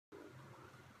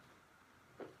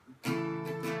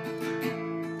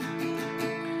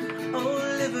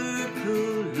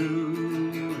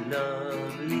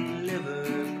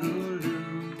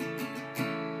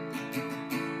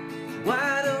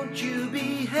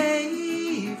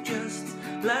behave just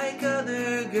like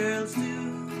other girls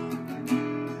do?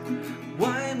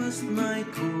 Why must my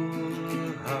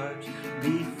poor heart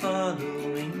be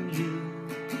following you?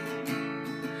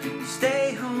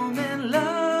 Stay home and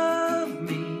love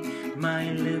me,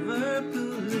 my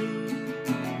Liverpool Lou.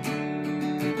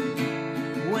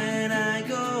 When I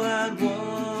go out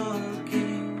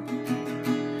walking,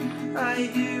 I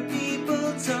hear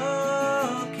people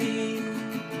talking,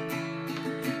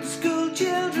 school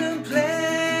children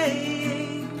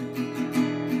playing.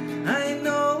 I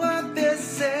know what they're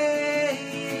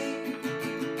saying.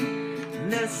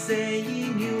 They're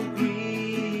saying you'll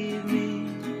grieve me,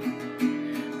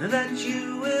 that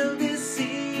you will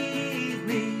deceive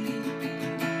me.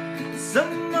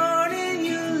 Some morning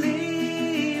you'll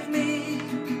leave me,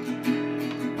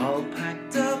 all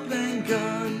packed up and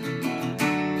gone.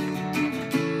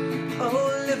 Oh,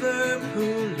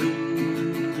 Liverpool Lou,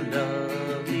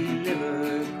 lovely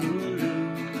Liverpool Lou,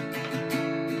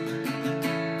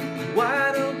 why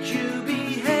don't you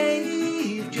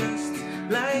behave just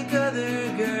like other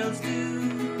girls do?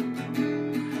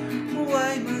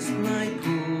 Why must my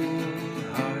poor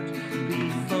heart be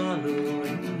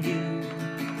following you?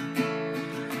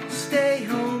 Stay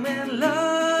home and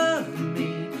love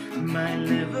me, my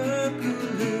Liverpool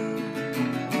Lou.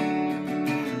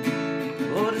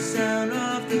 Oh, the sound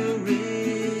of the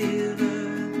river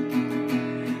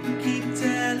keep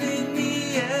telling me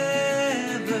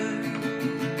ever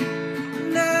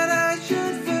that I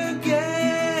should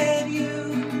forget you,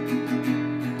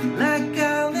 like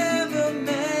I'll never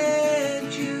met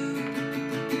you.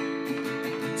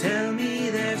 Tell me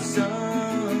their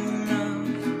song love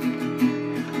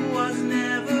was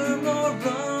never more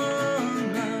wrong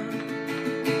love.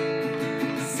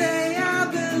 Say I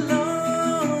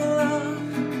belong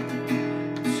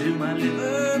to my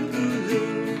Liverpool Lou.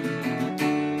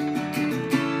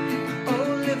 Oh,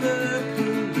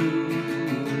 Liverpool Lou,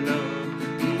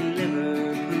 lovely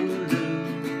Liverpool Lou,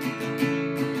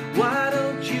 why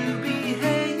don't you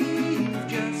behave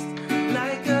just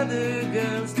like other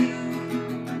girls do?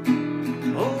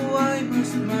 Oh, why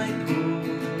must my poor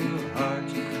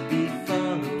heart be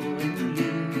following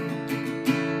you?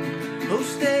 Oh,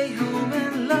 stay home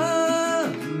and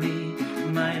love me,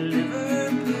 my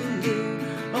Liverpool Lou.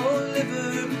 Oh,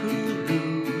 Liverpool Lou,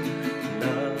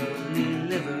 lovely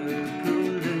Liverpool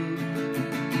Lou,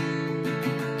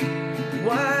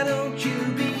 why don't you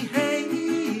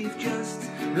behave just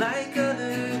like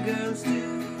other girls do?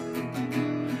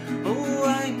 Oh,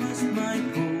 why must my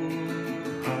poor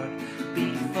heart be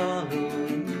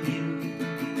following you?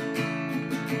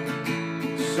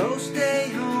 So stay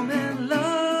home